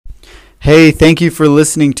Hey, thank you for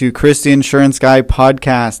listening to Chris the Insurance Guy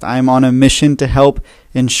podcast. I'm on a mission to help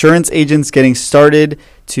insurance agents getting started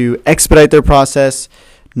to expedite their process,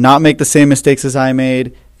 not make the same mistakes as I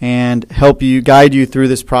made, and help you guide you through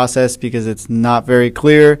this process because it's not very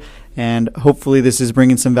clear. And hopefully this is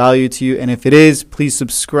bringing some value to you. And if it is, please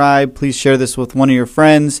subscribe. Please share this with one of your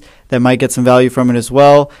friends that might get some value from it as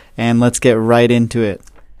well. And let's get right into it.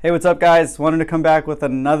 Hey, what's up, guys? Wanted to come back with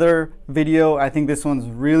another video. I think this one's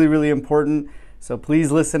really important, so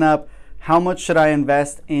please listen up. How much should I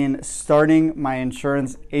invest in starting my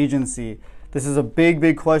insurance agency? This is a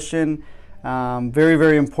big question.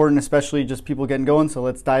 Very important, especially just people getting going, so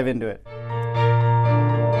let's dive into it.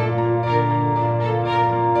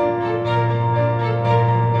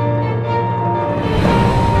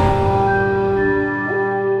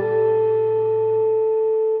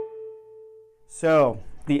 So,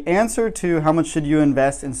 the answer to how much should you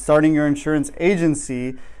invest in starting your insurance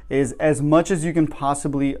agency is as much as you can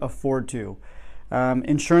possibly afford to.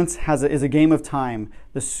 Insurance is a game of time.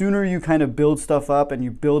 The sooner you kind of build stuff up and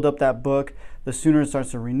you build up that book, the sooner it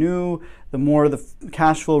starts to renew, the more the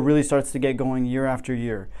cash flow really starts to get going year after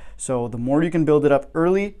year. So the more you can build it up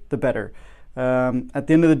early, the better. At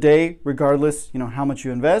the end of the day, regardless, how much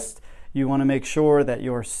you invest, you want to make sure that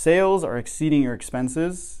your sales are exceeding your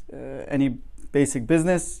expenses. Any basic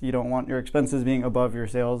business, you don't want your expenses being above your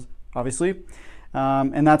sales, obviously.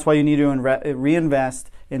 And that's why you need to reinvest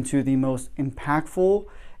into the most impactful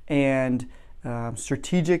and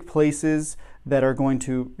strategic places that are going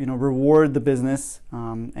to reward the business.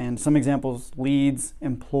 And some examples: leads,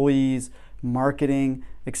 employees, marketing,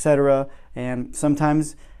 etc. And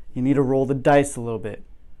sometimes you need to roll the dice a little bit.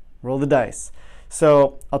 Roll the dice.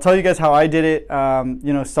 So I'll tell you guys how I did it.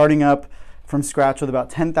 Starting up from scratch with about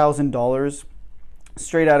 $10,000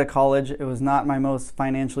 straight out of college. It was not my most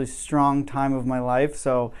financially strong time of my life,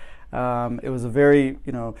 so it was a very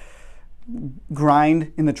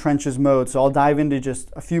grind in the trenches mode. So I'll dive into just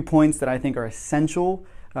a few points that I think are essential,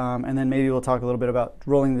 and then maybe we'll talk a little bit about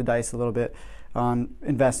rolling the dice a little bit on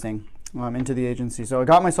investing into the agency. So I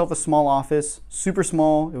got myself a small office, super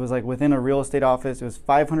small. It was like within a real estate office. It was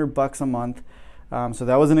 $500 a month, so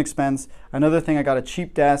that was an expense. Another thing, I got a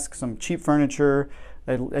cheap desk, some cheap furniture.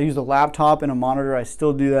 I used a laptop and a monitor. I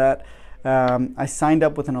still do that. I signed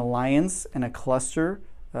up with an alliance and a cluster,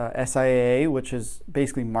 SIAA, which is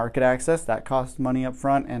basically market access. That costs money up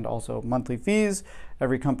front and also monthly fees.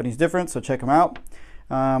 Every company's different, so check them out.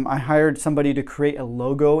 I hired somebody to create a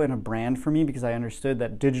logo and a brand for me because I understood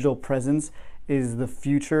that digital presence is the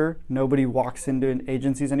future. Nobody walks into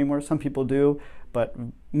agencies anymore. Some people do, but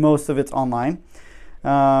most of it's online.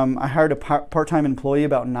 I hired a part-time employee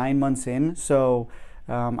about 9 months in, so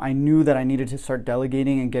I knew that I needed to start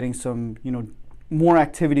delegating and getting some, more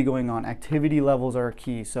activity going on. Activity levels are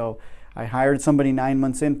key. So I hired somebody 9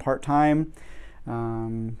 months in, part-time,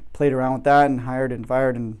 played around with that and hired and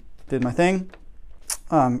fired and did my thing.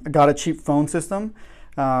 I got a cheap phone system.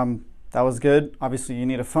 That was good. Obviously, you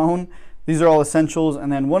need a phone. These are all essentials.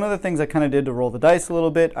 And then one of the things I kind of did to roll the dice a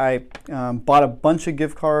little bit, I bought a bunch of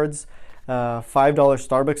gift cards, $5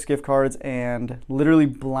 Starbucks gift cards, and literally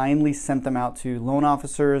blindly sent them out to loan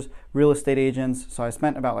officers, real estate agents. So I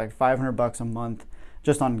spent about like $500 a month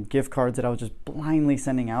just on gift cards that I was just blindly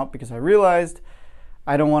sending out because I realized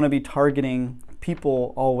I don't want to be targeting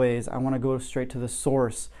people always. I want to go straight to the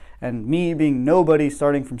source. And me being nobody,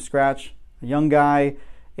 starting from scratch, a young guy,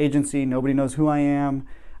 agency, nobody knows who I am.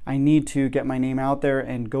 I need to get my name out there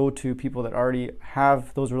and go to people that already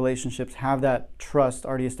have those relationships, have that trust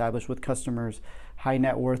already established with customers, high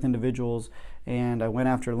net worth individuals. And I went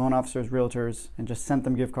after loan officers, realtors, and just sent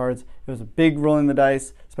them gift cards. It was a big rolling the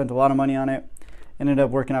dice, spent a lot of money on it. Ended up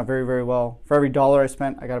working out very well. For every dollar I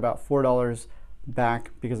spent, I got about $4 back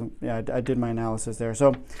because I did my analysis there.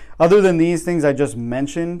 So other than these things I just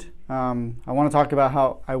mentioned, I want to talk about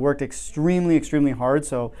how I worked extremely hard.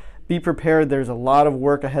 So be prepared. There's a lot of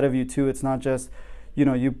work ahead of you too. It's not just,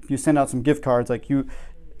 you send out some gift cards. Like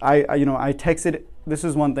I texted. This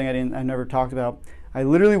is one thing I never talked about. I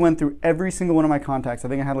literally went through every single one of my contacts. I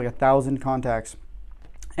think I had like 1,000 contacts,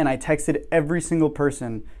 and I texted every single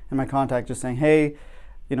person in my contact just saying, hey,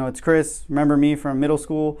 it's Chris. Remember me from middle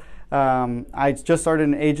school? I just started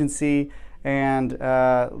an agency, and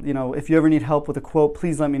if you ever need help with a quote,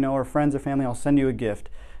 please let me know. Or friends or family, I'll send you a gift.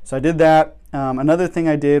 So I did that. Another thing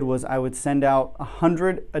I did was I would send out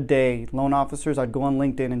 100 a day loan officers. I'd go on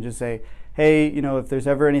LinkedIn and just say, hey, if there's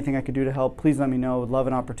ever anything I could do to help, please let me know. Would love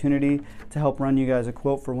an opportunity to help run you guys a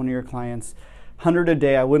quote for one of your clients. 100 a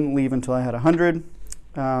day. I wouldn't leave until I had 100.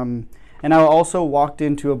 And I also walked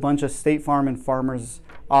into a bunch of State Farm and Farmers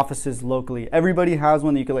offices locally. Everybody has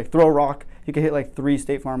one that you could like throw a rock, you could hit like 3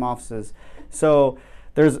 State Farm offices. So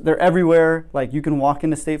they're everywhere. Like you can walk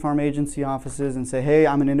into State Farm agency offices and say, hey,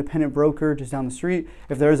 I'm an independent broker just down the street.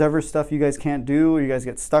 If there's ever stuff you guys can't do or you guys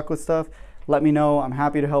get stuck with stuff, let me know. I'm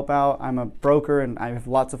happy to help out. I'm a broker and I have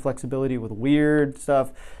lots of flexibility with weird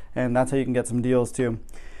stuff, and that's how you can get some deals too.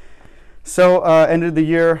 So ended the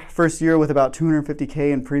year, first year, with about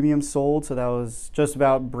 $250K in premiums sold. So that was just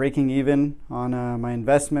about breaking even on my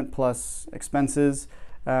investment plus expenses.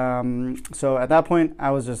 So at that point,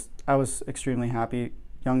 I was extremely happy.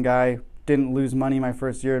 Young guy, didn't lose money my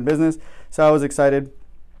first year in business, so I was excited.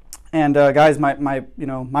 And guys, my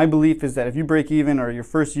belief is that if you break even or your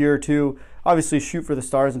first year or two, obviously shoot for the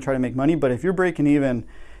stars and try to make money. But if you're breaking even,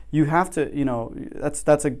 you have to,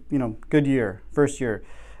 that's a good year, first year.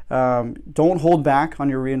 Don't hold back on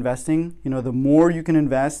your reinvesting. The more you can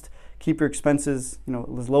invest, keep your expenses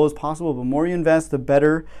as low as possible. The more you invest, the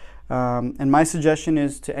better. And my suggestion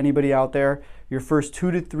is to anybody out there, your first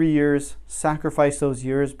 2 to 3 years, sacrifice those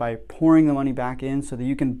years by pouring the money back in so that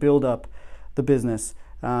you can build up the business.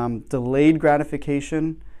 Delayed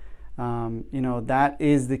gratification, that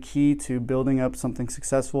is the key to building up something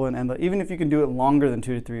successful. And even if you can do it longer than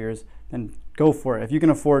 2 to 3 years, then go for it if you can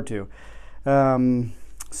afford to.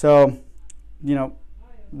 So,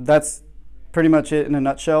 that's pretty much it in a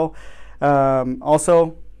nutshell.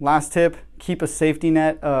 Also, last tip, keep a safety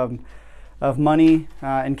net of money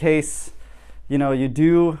in case you don't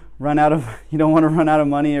want to run out of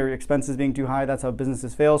money or expenses being too high. That's how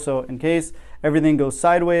businesses fail. So in case everything goes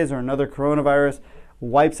sideways or another coronavirus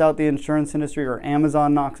wipes out the insurance industry or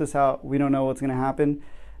Amazon knocks us out, we don't know what's going to happen.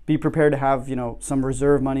 Be prepared to have some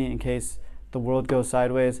reserve money in case the world goes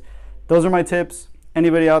sideways. Those are my tips.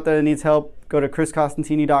 Anybody out there that needs help, go to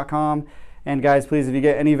chriscostantini.com. And guys, please, if you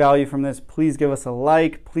get any value from this, please give us a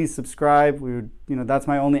like. Please subscribe. We would, that's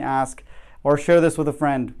my only ask. Or share this with a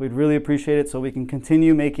friend. We'd really appreciate it so we can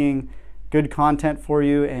continue making good content for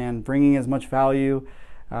you and bringing as much value.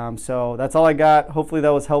 So that's all I got. Hopefully that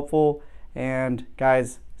was helpful. And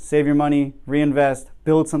guys, save your money, reinvest,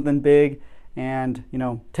 build something big, and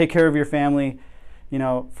take care of your family.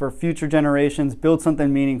 For future generations, build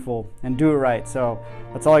something meaningful and do it right. So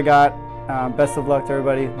that's all I got. Best of luck to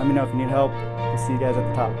everybody. Let me know if you need help. We'll see you guys at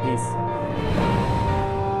the top. Peace.